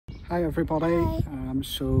Hi everybody. Hi.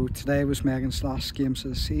 So today was Megan's last games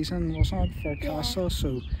of the season, wasn't it, for Castle?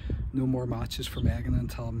 So no more matches for Megan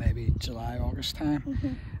until maybe July, August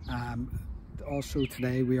time. Also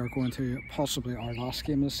today we are going to possibly our last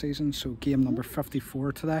game of the season, so game number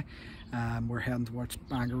 54 today. We're heading towards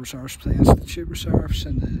Bangor Reserves play Institute Reserves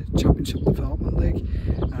in the Championship Development League.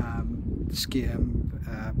 This game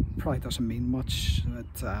probably doesn't mean much,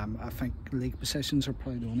 but I think league positions are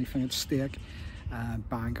probably the only thing at stake.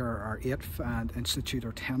 Bangor are 8th and Institute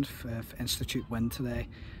are 10th. If Institute win today,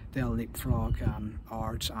 they'll leapfrog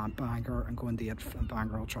Ards and Bangor and go into 8th, and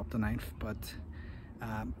Bangor will drop to 9th. But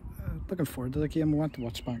looking forward to the game. We went to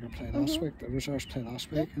watch Bangor play last week, the Reserves play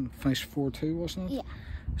last week, and finished 4-2, wasn't it? Yeah.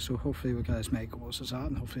 So hopefully we get as many goals as that,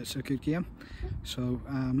 and hopefully it's a good game. So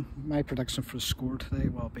my prediction for the score today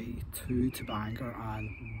will be 2 to Bangor and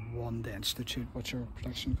 1 to Institute. What's your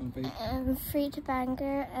prediction going to be? 3 to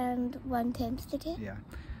Bangor and 1 to Institute. Yeah.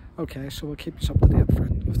 Okay, so we'll keep us up to date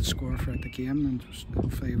with the score throughout the game, and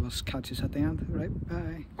hopefully we'll catch us at the end. Right,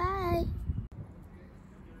 bye. Bye.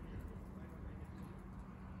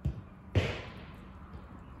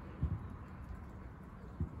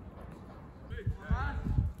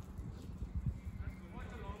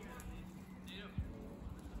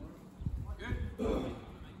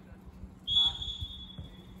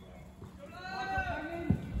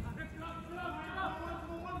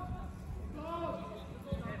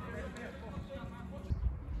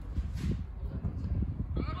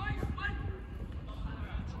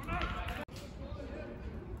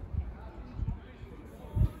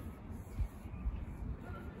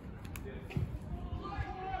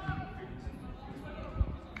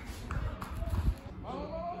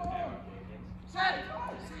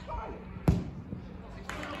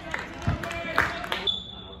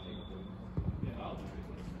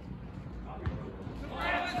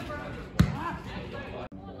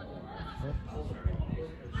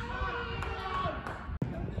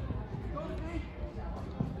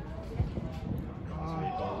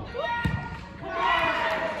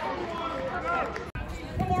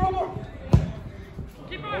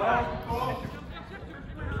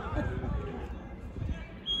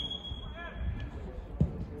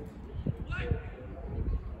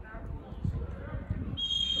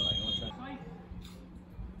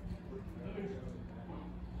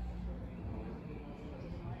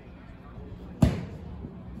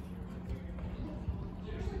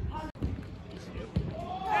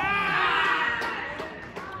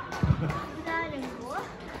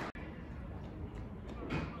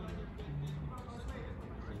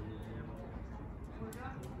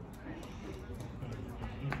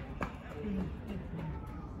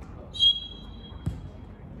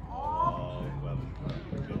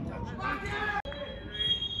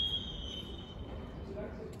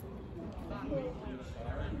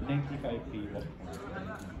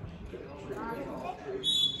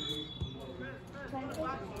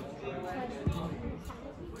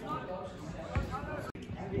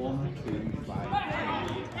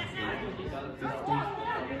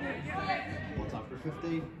 What's after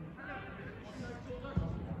 50?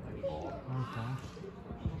 Pound.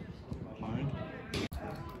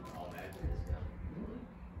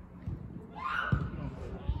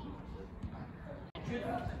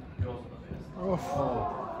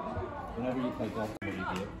 Whenever you play golf, what do you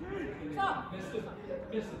do?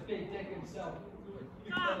 Mr. Big Dick himself.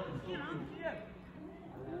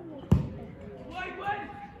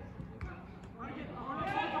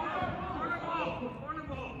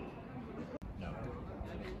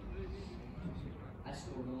 I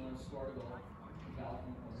still don't want to score a goal.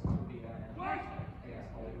 Falcon wants to be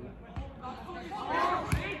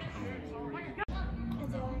Oh, Megan.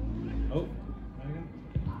 Oh.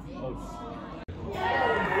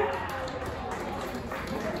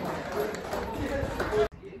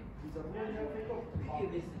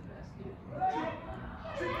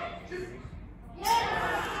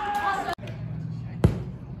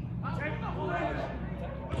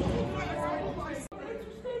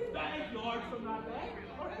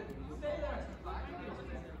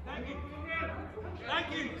 Thank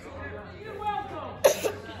you. You're welcome.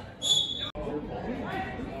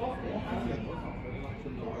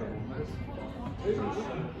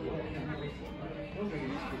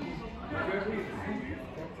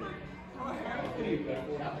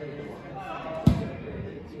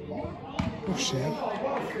 Oh shit.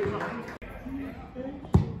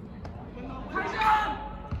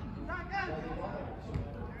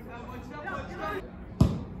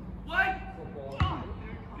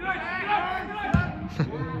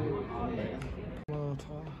 Well,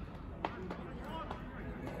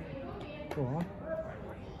 go on.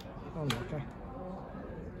 Oh, okay.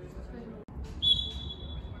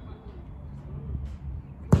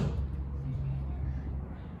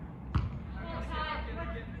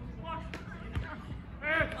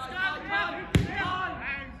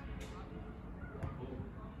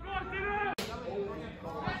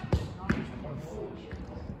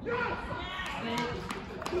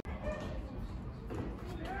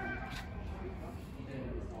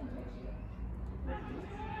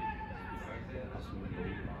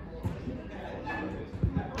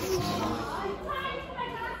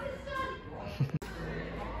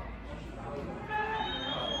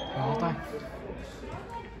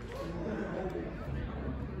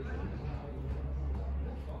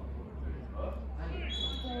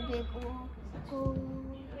 Oh.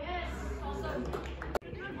 Yeah. Hold on.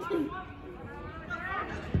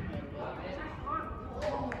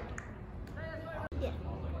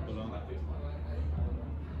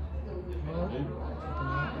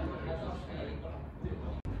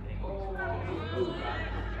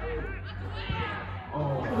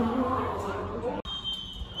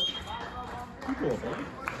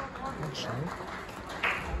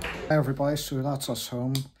 Hi everybody, so that's us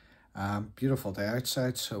home. Beautiful day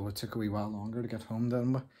outside, so it took a wee while longer to get home,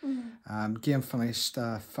 didn't we? Game finished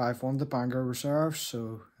 5-1 to Bangor Reserves,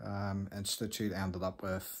 so Institute ended up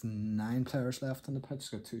with 9 players left in the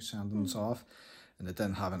pitch, got 2 sendings off, and they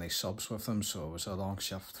didn't have any subs with them, so it was a long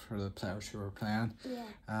shift for the players who were playing.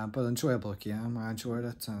 Yeah. But enjoyable game, I enjoyed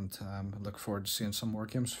it, and look forward to seeing some more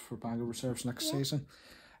games for Bangor Reserves next season.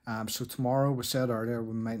 So tomorrow, we said earlier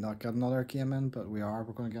we might not get another game in, but we're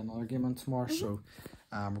going to get another game in tomorrow. So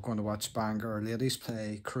we're going to watch Bangor ladies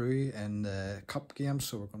play Crew in the cup game,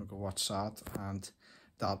 so we're going to go watch that, and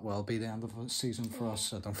that will be the end of the season for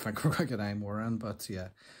us. I don't think we're going to get any more in, but yeah,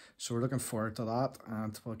 so we're looking forward to that,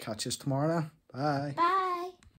 and we'll catch you tomorrow then. Bye. Bye.